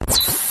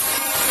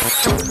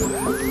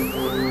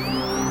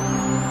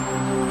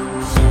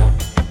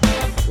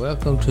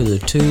Welcome to the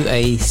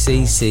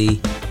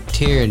 2ACC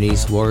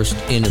Tyranny's Worst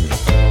Enemy.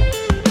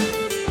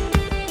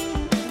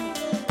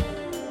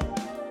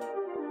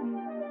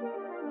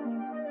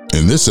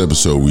 In this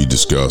episode, we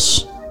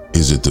discuss,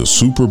 is it the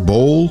Super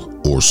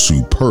Bowl or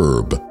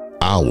Superb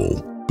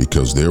Owl?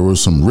 Because there were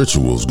some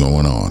rituals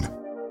going on.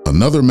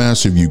 Another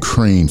massive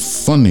Ukraine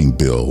funding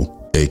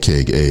bill,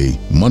 aka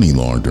money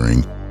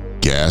laundering.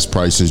 Gas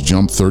prices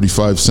jumped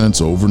 35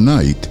 cents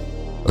overnight.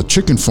 A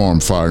chicken farm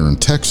fire in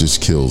Texas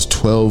kills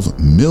 12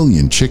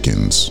 million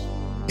chickens.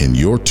 And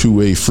your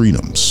 2A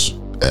freedoms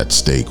at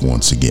stake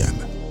once again.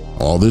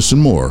 All this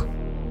and more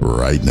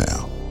right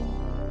now.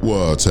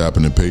 What's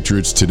happening,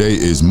 Patriots? Today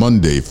is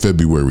Monday,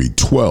 February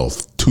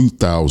 12th,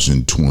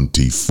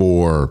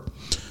 2024.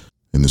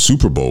 And the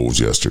Super Bowl was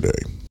yesterday.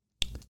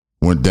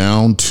 Went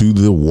down to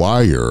the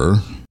wire,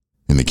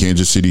 and the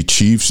Kansas City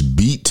Chiefs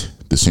beat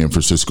the San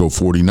Francisco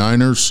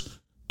 49ers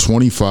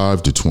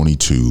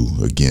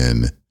 25-22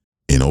 again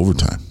in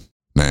overtime.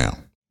 Now,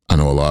 I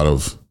know a lot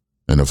of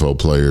NFL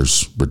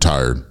players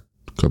retired.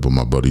 A couple of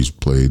my buddies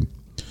played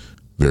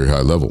very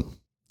high level.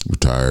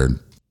 Retired,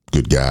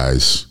 good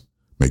guys,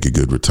 make a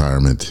good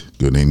retirement,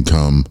 good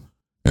income,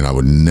 and I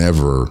would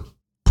never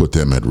put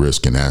them at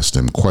risk and ask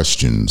them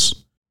questions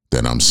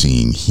that I'm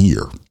seeing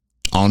here.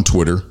 On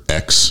Twitter,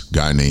 X,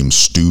 guy named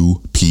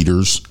Stu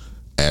Peters,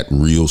 at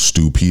Real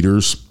Stu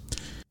Peters.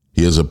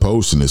 He has a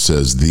post and it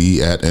says,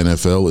 the at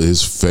NFL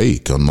is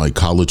fake. Unlike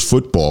college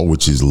football,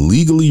 which is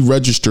legally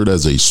registered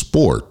as a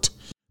sport,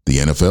 the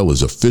NFL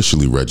is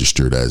officially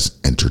registered as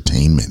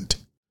entertainment.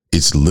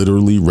 It's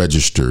literally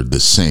registered the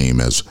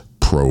same as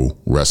pro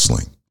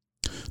wrestling.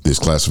 These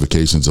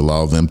classifications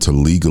allow them to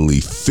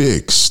legally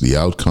fix the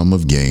outcome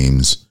of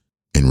games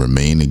and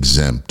remain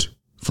exempt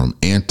from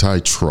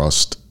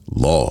antitrust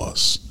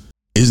laws.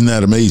 Isn't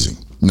that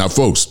amazing? Now,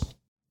 folks,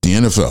 the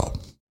NFL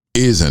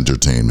is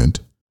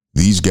entertainment.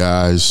 These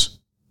guys,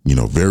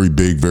 very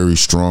big, very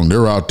strong,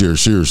 they're out there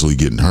seriously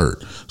getting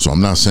hurt. So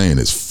I'm not saying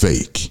it's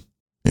fake.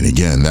 And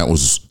again, that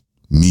was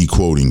me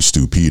quoting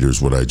Stu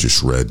Peters, what I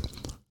just read.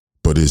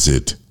 But is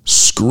it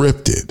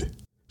scripted?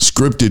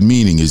 Scripted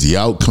meaning, is the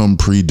outcome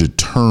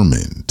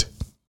predetermined?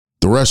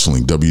 The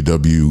wrestling,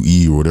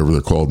 WWE or whatever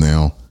they're called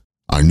now,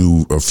 I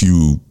knew a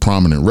few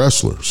prominent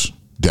wrestlers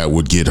that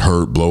would get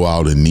hurt, blow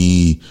out a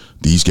knee.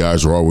 These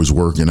guys are always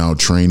working out,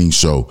 training.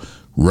 So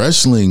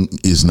wrestling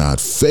is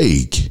not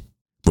fake,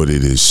 but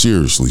it is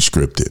seriously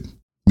scripted,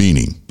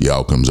 meaning the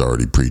outcome's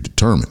already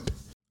predetermined.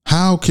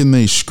 How can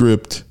they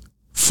script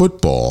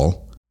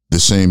football the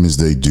same as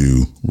they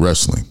do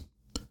wrestling?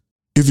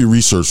 If you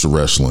research the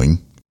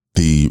wrestling,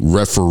 the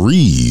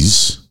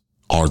referees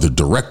are the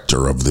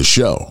director of the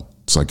show.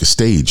 It's like a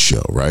stage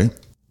show, right?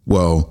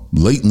 Well,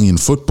 lately in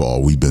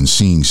football, we've been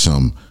seeing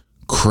some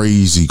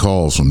crazy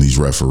calls from these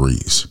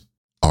referees.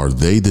 Are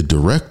they the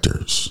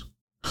directors?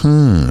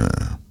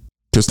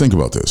 Because think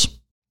about this.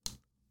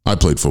 I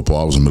played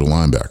football. I was a middle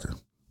linebacker.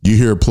 You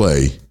hear a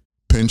play,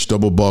 pinch,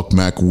 double buck,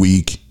 Mac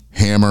weak,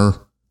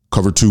 hammer,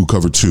 cover two.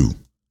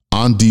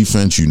 On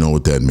defense, you know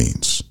what that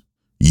means.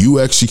 You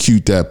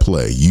execute that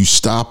play. You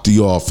stop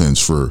the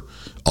offense for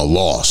a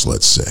loss,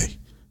 let's say.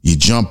 You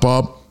jump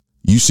up,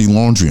 you see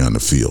laundry on the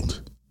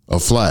field, a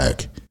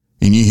flag,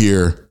 and you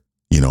hear,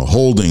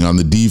 holding on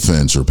the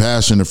defense or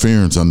pass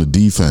interference on the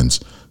defense,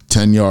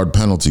 10-yard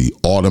penalty,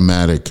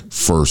 automatic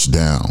first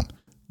down.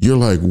 You're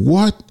like,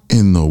 what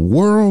in the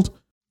world?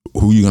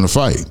 Who are you going to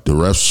fight? The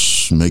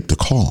refs make the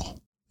call,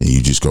 and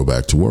you just go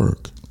back to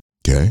work.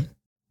 Okay?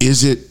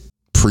 Is it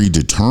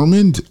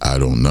predetermined? I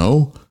don't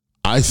know.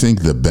 I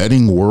think the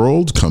betting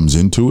world comes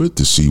into it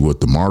to see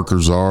what the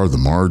markers are, the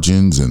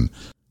margins, and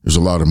there's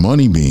a lot of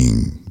money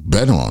being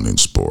bet on in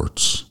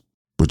sports.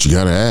 But you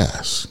got to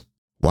ask,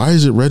 why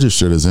is it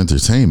registered as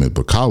entertainment,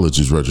 but college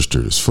is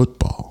registered as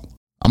football?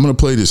 I'm going to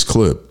play this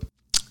clip.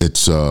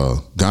 It's a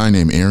guy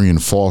named Arian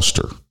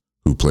Foster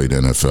who played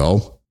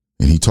NFL,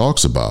 and he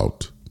talks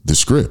about the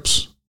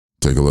scripts.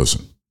 Take a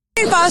listen.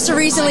 Arian Foster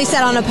recently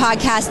said on a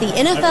podcast, the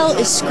NFL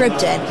is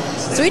scripted.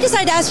 So we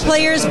decided to ask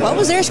players, what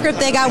was their script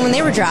they got when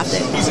they were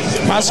drafted?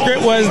 My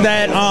script was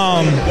that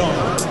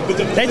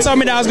they told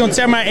me that I was going to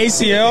tear my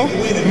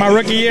ACL my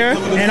rookie year,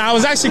 and I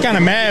was actually kind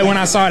of mad when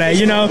I saw that.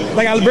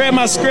 Like I read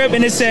my script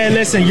and it said,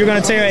 listen, you're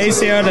going to tear your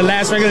ACL the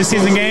last regular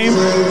season game.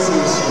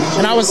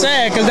 And I was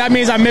sad because that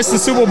means I missed the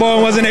Super Bowl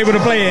and wasn't able to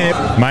play it.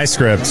 My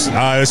script,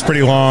 it was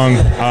pretty long.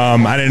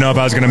 I didn't know if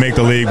I was going to make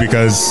the league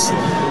because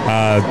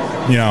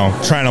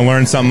trying to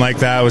learn something like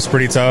that was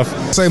pretty tough.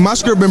 Say my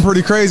script been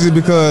pretty crazy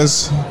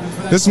because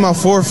this is my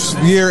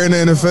 4th year in the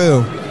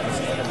NFL,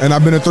 and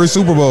I've been to 3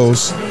 Super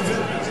Bowls.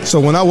 So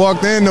when I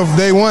walked in of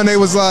day one, they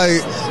was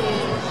like,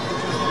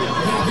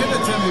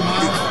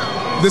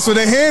 this what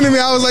they handed me.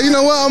 I was like, you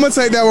know what? I'm gonna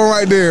take that one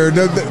right there. I'm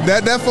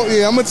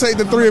gonna take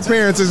the 3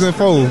 appearances in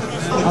 4.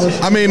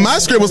 I mean, my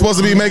script was supposed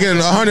to be making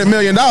 $100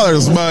 million,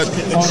 but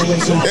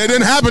it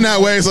didn't happen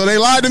that way, so they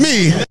lied to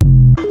me.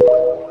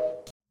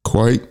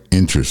 Quite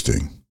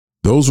interesting.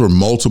 Those were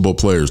multiple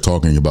players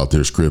talking about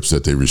their scripts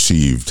that they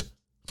received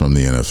from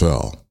the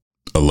NFL.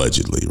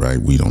 Allegedly, right?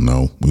 We don't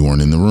know. We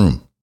weren't in the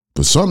room.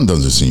 But something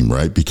doesn't seem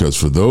right, because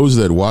for those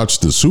that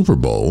watched the Super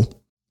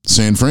Bowl,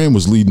 San Fran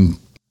was leading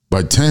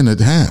by 10 at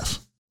half,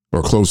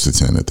 or close to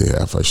 10 at the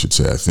half, I should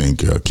say. I think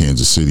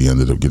Kansas City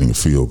ended up getting a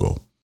field goal.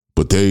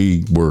 But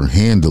they were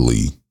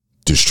handily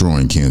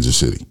destroying Kansas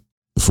City,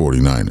 the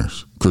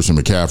 49ers. Christian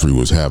McCaffrey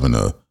was having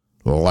a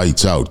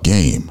lights-out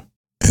game.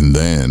 And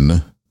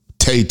then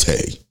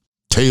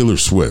Taylor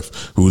Swift,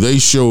 who they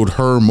showed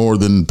her more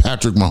than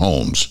Patrick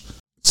Mahomes.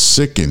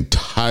 Sick and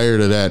tired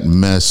of that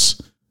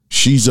mess.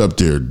 She's up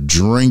there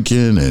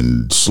drinking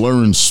and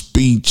slurring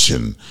speech,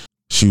 and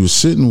she was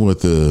sitting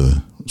with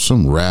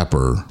some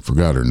rapper,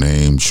 forgot her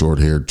name,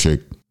 short-haired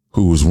chick,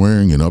 who was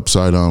wearing an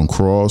upside-down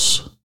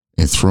cross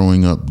and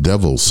throwing up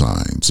devil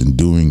signs and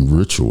doing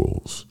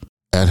rituals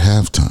at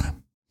halftime.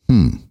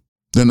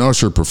 Then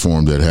Usher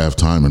performed at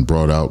halftime and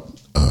brought out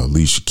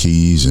Alicia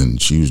Keys, and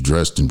she was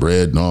dressed in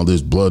red and all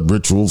this blood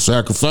ritual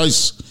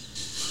sacrifice.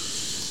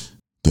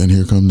 Then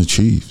here come the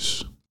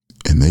Chiefs,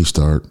 and they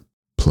start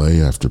play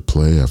after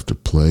play after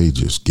play,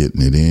 just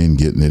getting it in,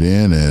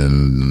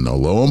 and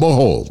lo and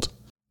behold,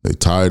 they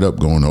tied up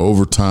going to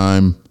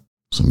overtime.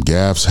 Some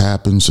gaffes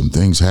happened, some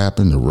things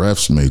happened. The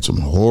refs made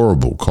some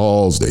horrible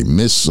calls. They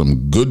missed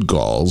some good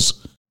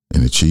calls,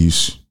 and the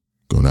Chiefs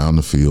go down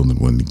the field and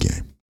win the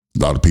game. A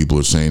lot of people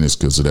are saying it's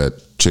because of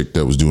that chick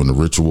that was doing the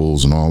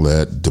rituals and all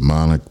that,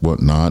 demonic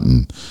whatnot,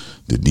 and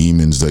the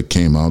demons that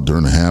came out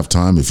during the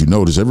halftime. If you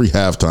notice, every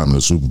halftime in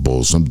the Super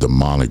Bowl is some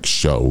demonic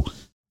show,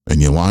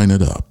 and you line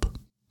it up.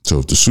 So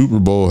if the Super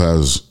Bowl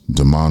has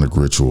demonic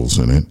rituals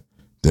in it,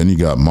 then you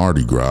got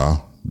Mardi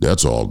Gras,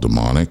 that's all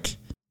demonic.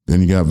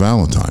 Then you got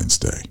Valentine's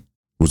Day,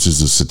 which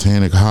is a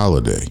satanic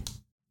holiday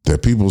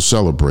that people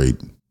celebrate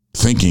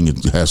thinking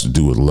it has to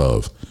do with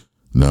love.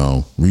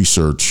 No,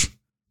 research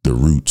the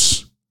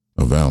roots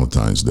of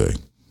Valentine's Day.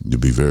 You'll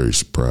be very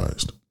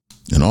surprised.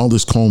 And all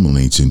this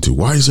culminates into,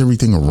 why is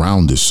everything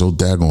around us so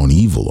daggone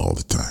evil all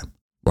the time?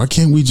 Why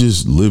can't we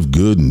just live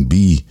good and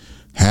be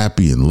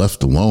happy and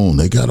left alone?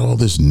 They got all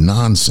this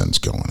nonsense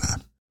going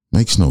on.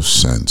 Makes no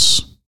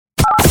sense.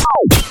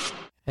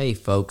 Hey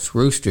folks,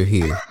 Rooster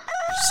here.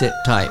 Sit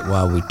tight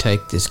while we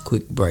take this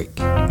quick break.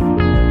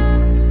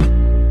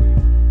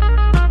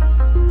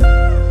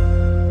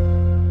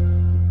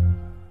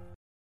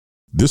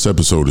 This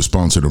episode is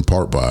sponsored in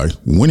part by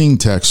Winning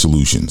Tax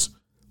Solutions.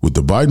 With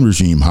the Biden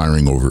regime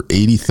hiring over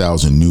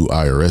 80,000 new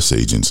IRS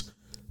agents,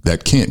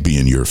 that can't be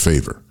in your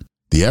favor.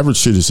 The average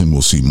citizen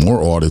will see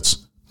more audits,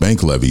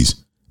 bank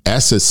levies,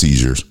 asset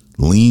seizures,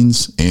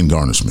 liens, and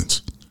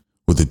garnishments.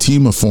 With a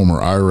team of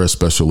former IRS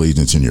special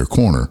agents in your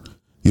corner,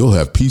 you'll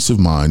have peace of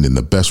mind and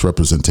the best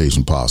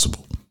representation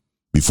possible.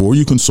 Before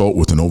you consult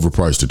with an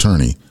overpriced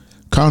attorney,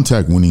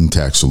 contact Winning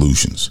Tax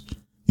Solutions.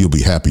 You'll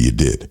be happy you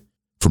did.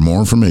 For more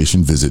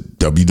information, visit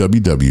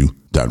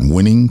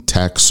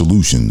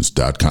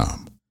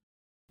www.winningtaxsolutions.com.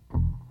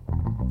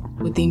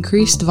 With the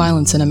increased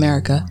violence in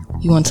America,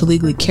 you want to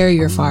legally carry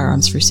your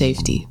firearms for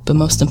safety, but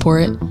most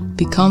important,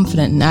 be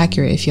confident and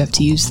accurate if you have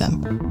to use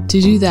them.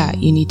 To do that,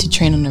 you need to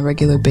train on a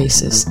regular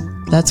basis.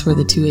 That's where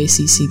the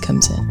 2ACC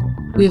comes in.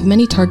 We have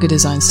many target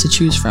designs to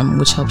choose from,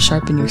 which help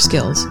sharpen your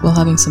skills while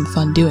having some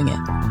fun doing it.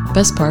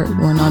 Best part,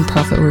 we're a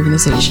non-profit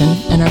organization,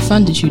 and our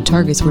fun-to-shoot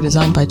targets were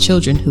designed by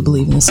children who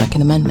believe in the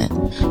Second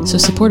Amendment. So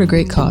support a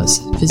great cause.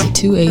 Visit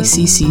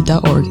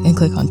 2acc.org and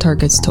click on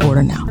Targets to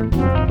order now.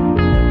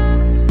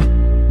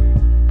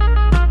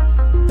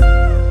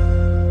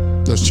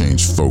 Let's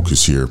change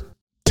focus here.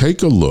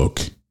 Take a look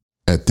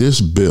at this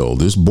bill,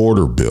 this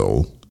border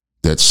bill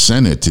that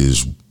Senate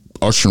is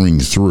ushering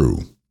through.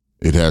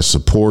 It has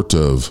support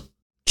of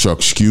Chuck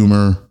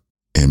Schumer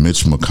and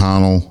Mitch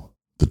McConnell,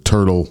 the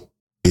turtle.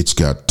 It's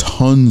got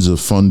tons of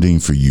funding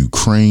for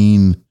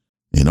Ukraine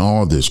and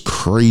all this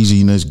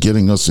craziness,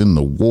 getting us in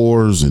the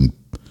wars and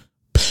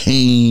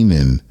pain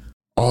and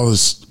all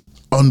this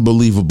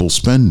unbelievable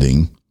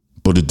spending,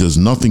 but it does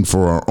nothing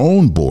for our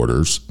own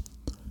borders.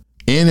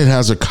 And it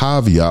has a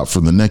caveat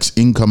for the next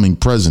incoming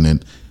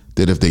president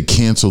that if they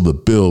cancel the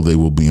bill, they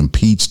will be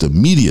impeached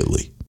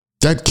immediately.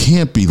 That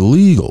can't be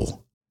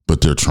legal,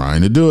 but they're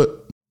trying to do it.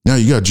 Now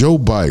you got Joe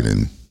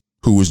Biden,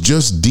 who was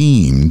just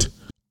deemed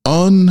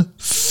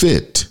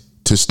unfit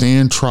to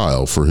stand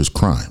trial for his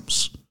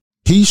crimes.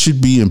 He should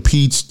be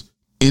impeached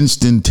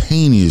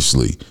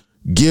instantaneously.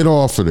 Get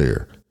off of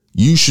there.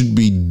 You should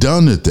be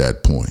done at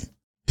that point.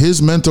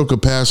 His mental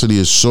capacity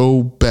is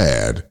so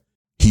bad,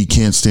 he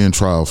can't stand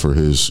trial for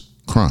his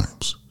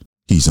crimes.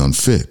 He's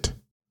unfit.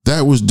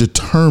 That was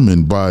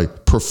determined by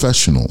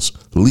professionals,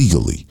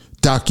 legally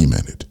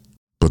documented.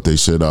 But they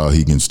said,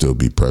 he can still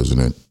be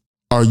president.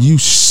 Are you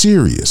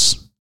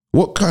serious?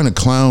 What kind of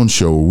clown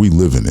show are we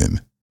living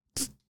in?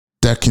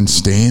 That can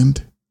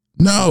stand?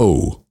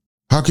 No.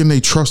 How can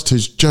they trust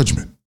his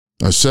judgment?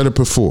 I said it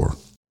before.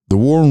 The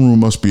war room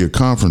must be a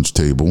conference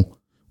table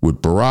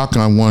with Barack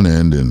on one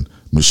end and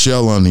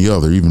Michelle on the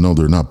other, even though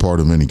they're not part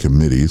of any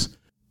committees,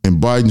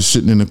 and Biden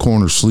sitting in the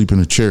corner, sleep in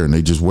a chair, and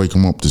they just wake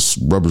him up to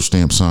rubber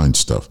stamp sign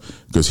stuff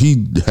because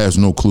he has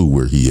no clue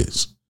where he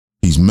is.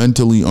 He's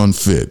mentally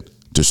unfit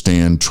to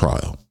stand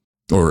trial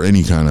or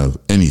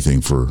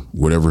anything for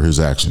whatever his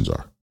actions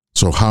are.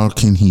 So how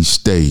can he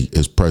stay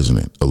as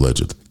president,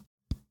 allegedly?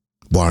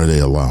 Why are they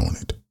allowing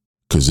it?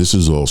 Because this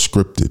is all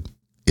scripted.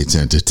 It's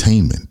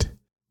entertainment,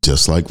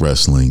 just like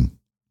wrestling,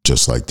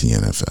 just like the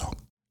NFL,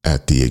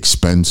 at the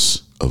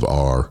expense of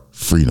our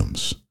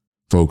freedoms.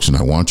 Folks, and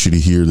I want you to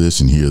hear this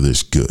and hear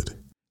this good.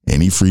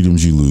 Any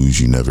freedoms you lose,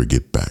 you never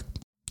get back.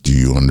 Do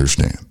you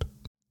understand?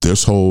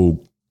 This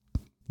whole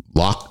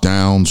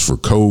lockdowns for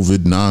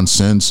COVID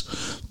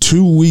nonsense,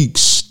 2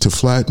 weeks to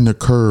flatten the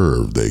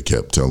curve, they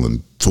kept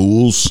telling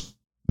fools.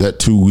 That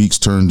 2 weeks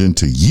turned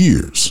into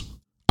years.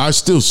 I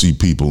still see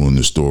people in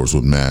the stores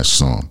with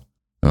masks on.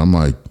 And I'm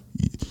like,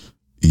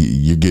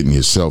 you're getting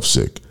yourself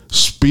sick.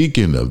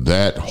 Speaking of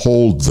that,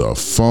 hold the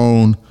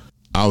phone.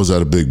 I was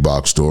at a big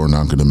box store,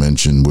 not going to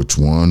mention which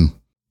one,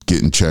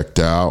 getting checked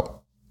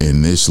out.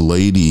 And this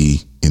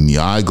lady in the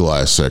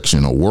eyeglass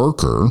section, a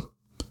worker,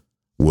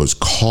 was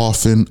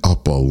coughing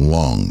up a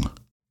lung.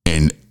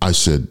 And I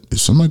said,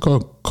 is somebody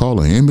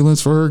call an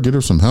ambulance for her? Get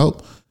her some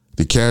help?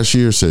 The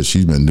cashier says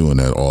she's been doing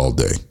that all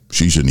day.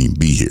 She shouldn't even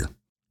be here.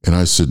 And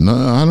I said, no,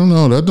 I don't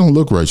know. That don't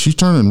look right. She's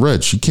turning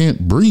red. She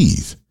can't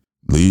breathe.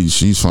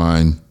 She's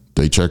fine.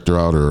 They checked her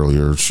out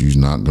earlier. She's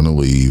not going to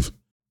leave.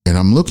 And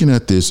I'm looking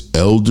at this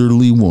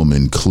elderly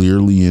woman,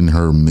 clearly in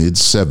her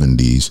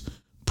mid-70s,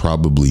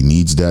 probably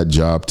needs that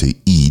job to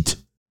eat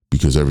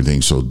because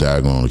everything's so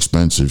daggone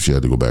expensive. She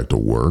had to go back to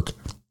work.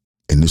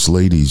 And this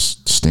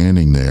lady's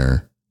standing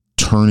there,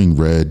 turning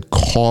red,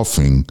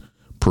 coughing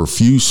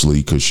profusely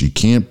because she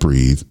can't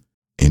breathe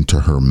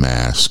into her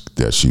mask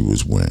that she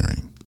was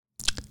wearing.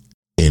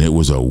 And it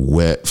was a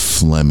wet,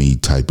 phlegmy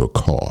type of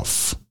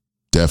cough.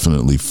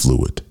 Definitely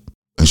fluid.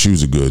 And she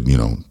was a good,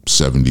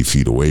 70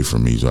 feet away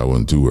from me, so I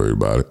wasn't too worried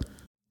about it.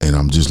 And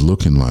I'm just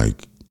looking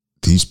like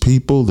these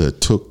people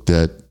that took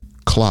that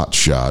clot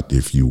shot,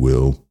 if you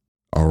will,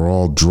 are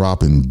all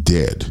dropping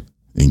dead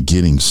and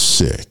getting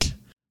sick.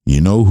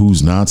 You know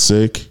who's not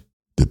sick?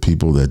 The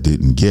people that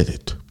didn't get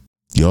it.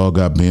 Y'all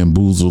got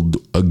bamboozled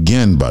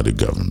again by the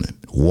government.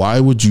 Why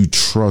would you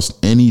trust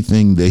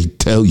anything they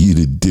tell you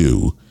to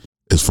do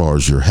as far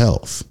as your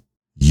health?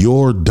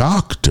 Your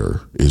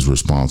doctor is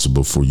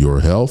responsible for your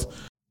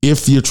health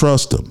if you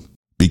trust him.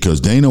 Because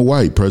Dana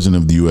White,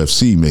 president of the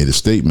UFC, made a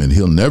statement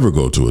he'll never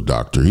go to a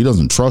doctor. He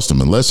doesn't trust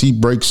him unless he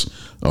breaks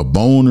a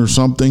bone or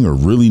something or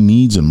really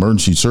needs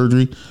emergency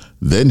surgery.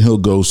 Then he'll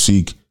go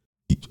seek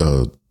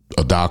a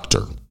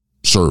doctor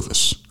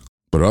service.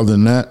 But other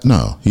than that,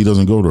 no, he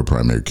doesn't go to a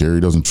primary care.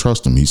 He doesn't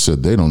trust him. He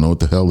said they don't know what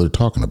the hell they're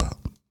talking about.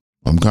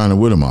 I'm kind of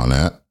with him on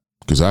that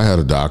because I had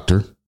a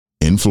doctor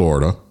in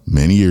Florida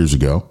many years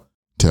ago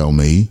tell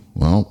me,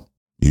 well,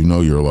 you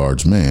know you're a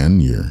large man,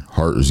 your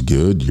heart is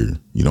good,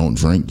 you don't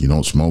drink, you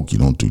don't smoke, you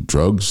don't do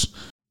drugs,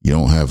 you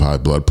don't have high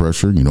blood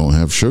pressure, you don't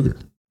have sugar,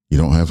 you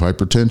don't have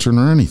hypertension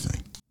or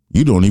anything.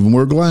 You don't even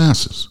wear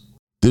glasses.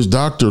 This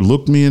doctor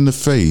looked me in the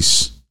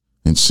face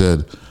and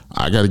said,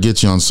 I got to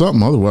get you on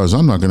something, otherwise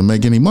I'm not going to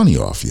make any money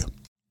off you.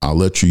 I'll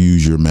let you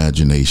use your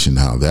imagination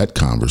how that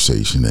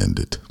conversation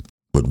ended.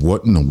 But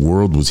what in the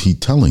world was he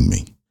telling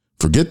me?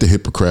 Forget the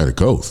Hippocratic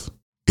Oath.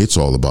 It's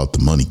all about the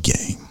money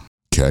game.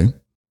 Okay?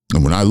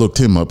 And when I looked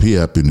him up, he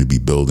happened to be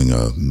building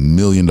 $1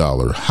 million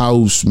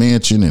house,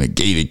 mansion in a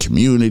gated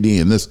community,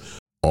 and this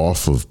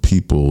off of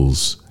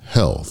people's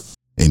health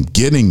and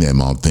getting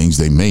them on things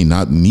they may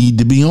not need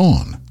to be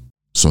on.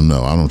 So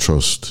no, I don't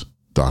trust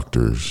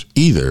doctors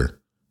either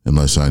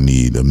unless I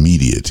need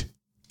immediate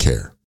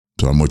care.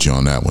 So I'm with you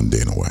on that one,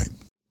 Dana White.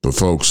 But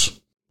folks,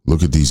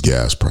 look at these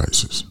gas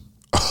prices.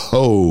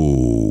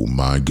 Oh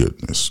my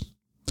goodness.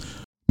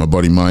 My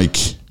buddy Mike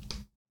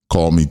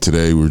called me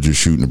today. We were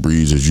just shooting the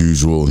breeze as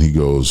usual. And he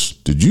goes,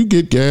 did you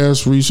get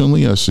gas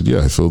recently? I said,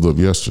 yeah, I filled up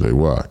yesterday.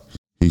 Why?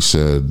 He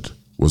said,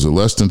 was it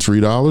less than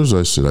 $3?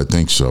 I said, I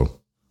think so,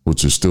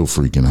 which is still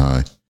freaking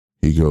high.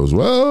 He goes,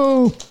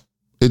 well,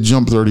 it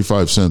jumped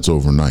 35 cents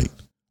overnight.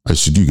 I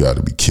said, you got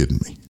to be kidding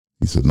me.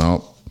 He said,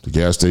 no, the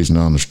gas station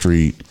down the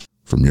street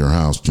from your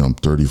house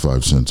jumped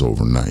 35 cents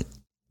overnight.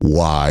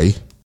 Why?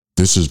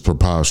 This is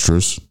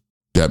preposterous.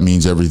 That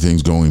means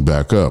everything's going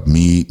back up.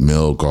 Meat,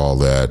 milk, all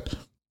that.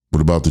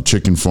 What about the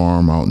chicken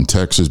farm out in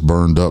Texas?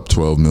 Burned up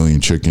 12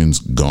 million chickens,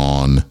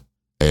 gone.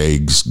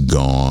 Eggs,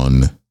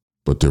 gone.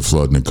 But they're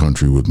flooding the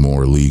country with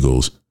more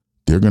illegals.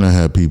 They're going to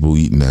have people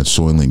eating that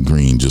Soylent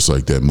Green just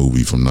like that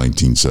movie from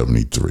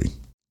 1973.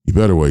 You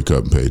better wake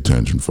up and pay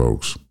attention,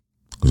 folks.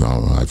 Because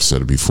I've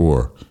said it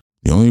before.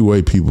 The only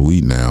way people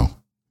eat now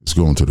is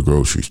going to the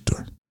grocery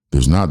store.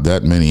 There's not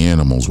that many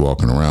animals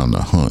walking around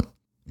to hunt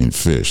and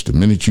fish. The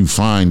minute you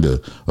find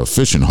a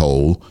fishing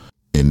hole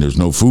and there's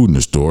no food in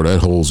the store,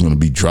 that hole's going to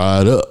be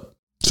dried up.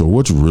 So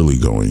what's really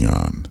going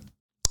on?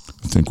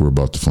 I think we're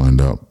about to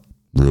find out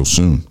real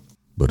soon.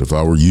 But if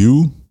I were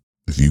you,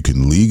 if you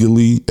can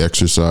legally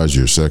exercise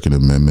your Second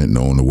Amendment and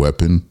own a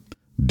weapon,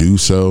 do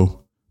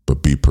so,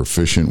 but be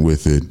proficient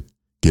with it.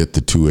 Get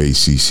the 2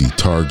 ACC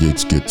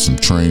targets, get some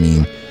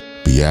training,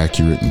 be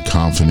accurate and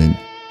confident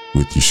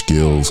with your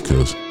skills,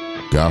 because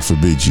God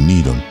forbid you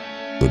need them.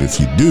 But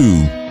if you do,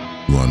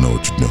 you want to know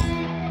what you're doing.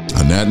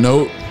 On that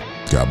note,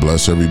 God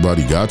bless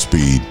everybody.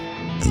 Godspeed.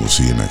 And we'll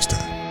see you next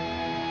time.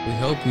 We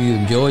hope you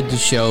enjoyed the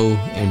show,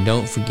 and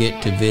don't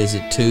forget to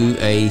visit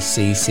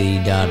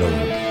 2acc.org.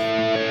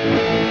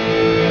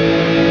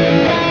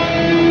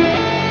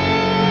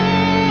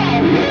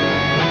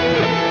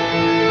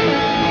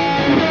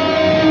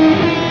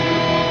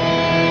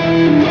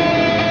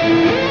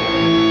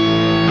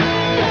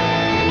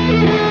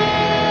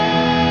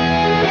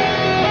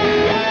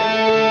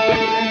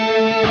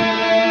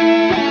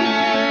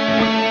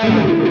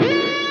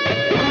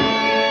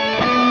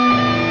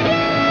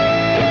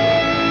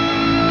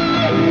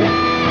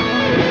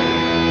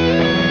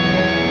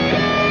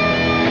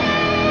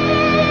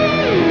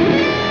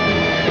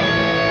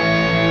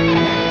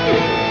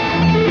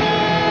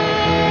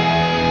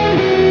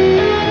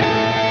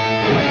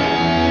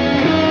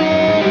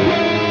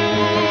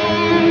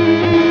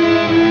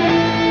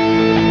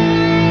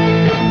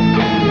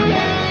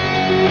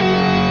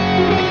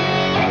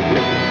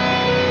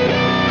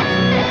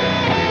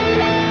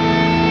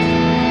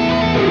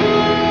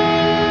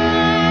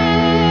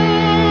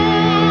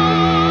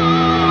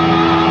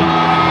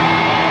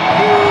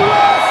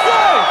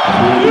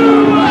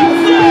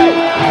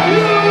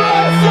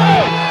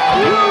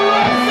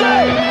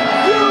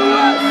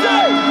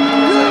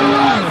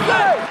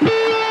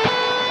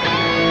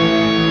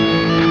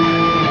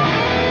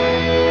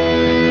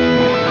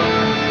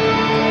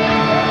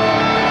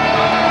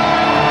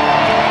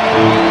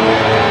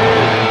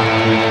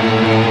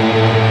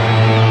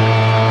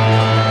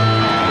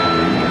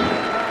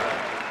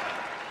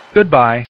 Goodbye.